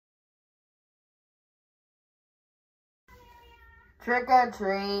Trick or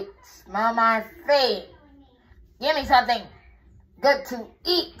treat, smell my feet. Give me something good to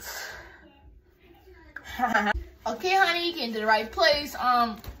eat. Okay, honey, you came to the right place.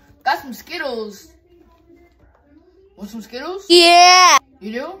 Got some Skittles. Want some Skittles? Yeah.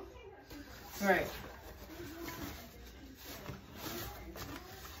 You do? All right.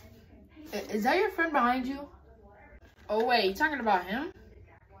 Is that your friend behind you? Oh, wait, you talking about him?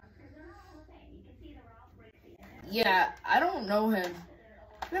 Yeah, I don't know him.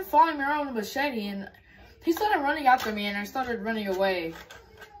 He's been following me around with a machete, and he started running after me, and I started running away.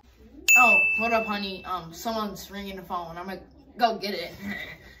 Oh, hold up, honey. Someone's ringing the phone. I'm gonna go get it.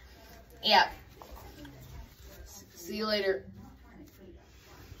 Yeah. See you later.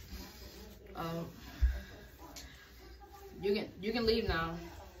 You can leave now.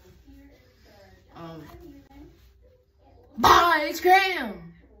 Bye, it's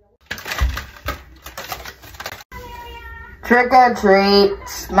Graham. Trick or treat,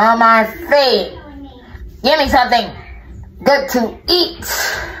 smell my feet. Give me something good to eat.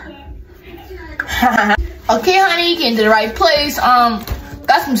 Okay, honey, you came to the right place.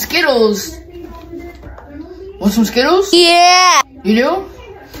 Got some Skittles. Want some Skittles? Yeah. You do? All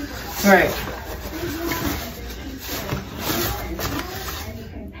right.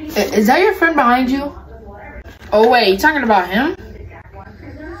 Is that your friend behind you? Oh, wait, you talking about him?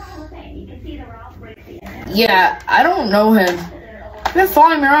 Yeah, I don't know him. He's been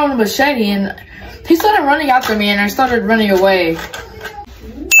following me around with a machete, and he started running after me, and I started running away.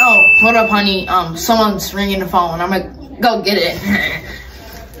 Oh, hold up, honey. Someone's ringing the phone. I'm gonna go get it.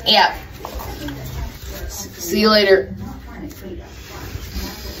 Yeah. See you later.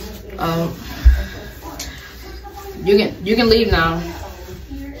 You can leave now.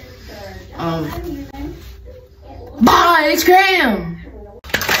 Bye, it's Graham.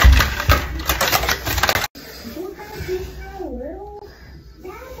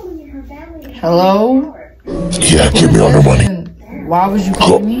 Hello? Yeah, give me all the money. Why was you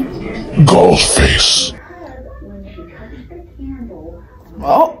calling me? Ghostface.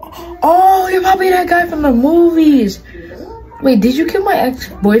 Oh, you're probably that guy from the movies. Wait, did you kill my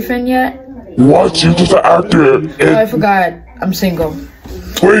ex-boyfriend yet? What? You're just an actor. Oh, I forgot. I'm single.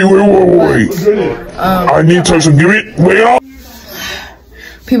 Wait. I need to give me. Wait up.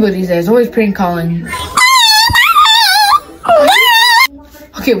 People these days always prank calling.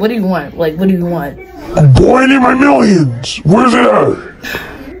 Okay, what do you want? Like, what do you want? Boy, I need my millions. Where's it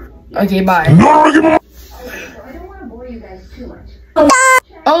at? Okay, bye. No, give me.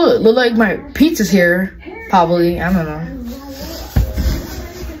 Oh, look like my pizza's here. Probably. I don't know.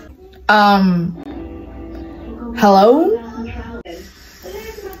 Hello?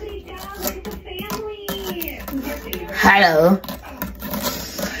 Hello.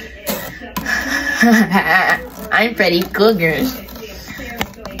 I'm Freddy Cougars.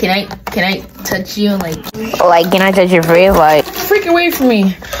 Can I touch you? Like, can I touch your face? Like, freak away from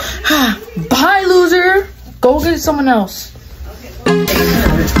me. Bye, loser. Go get someone else.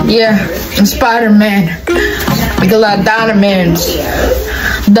 Yeah, I'm Spider-Man. Make a lot of Dynamans.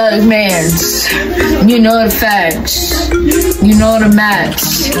 Dougmans. You know the facts. You know the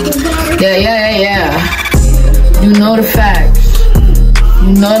max. Yeah. You know the facts.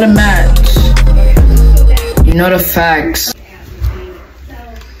 You know the max. You know the facts.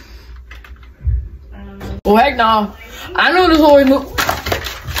 Oh, heck no. I know this whole move.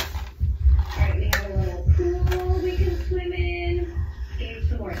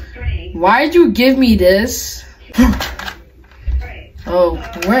 Why'd you give me this? Oh,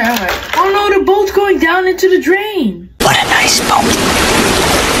 where am I? Oh no, the boat's going down into the drain. what a nice boat.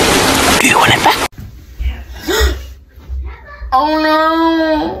 Do you want it back? Oh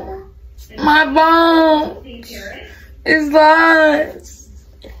no, my boat is lost.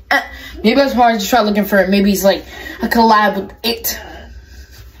 Maybe I was probably just try looking for it. Maybe it's like a collab with it.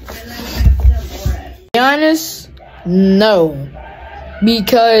 To be honest, no.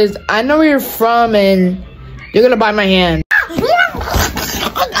 Because I know where you're from and you're gonna bite my hand.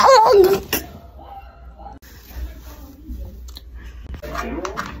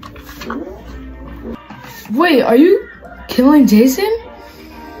 Wait, are you killing Jason?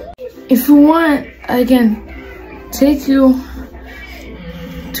 If you want, I can take you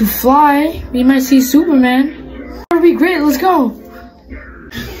to fly. We might see Superman. That'd be great, let's go.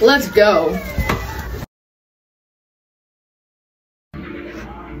 Let's go.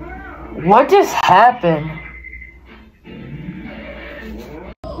 What just happened?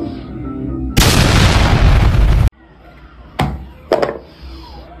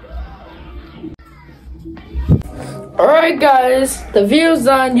 Alright guys, the video's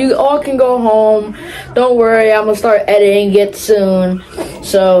done. You all can go home. Don't worry, I'm gonna start editing it soon.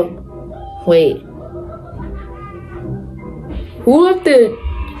 So, wait. Who left the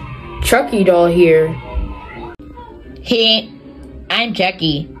Chucky doll here? Hey, I'm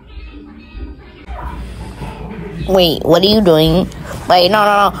Chucky. Wait, what are you doing? Wait,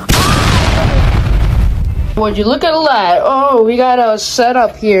 no. Would you look at that? Oh, we got a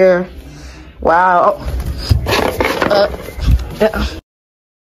setup here. Wow.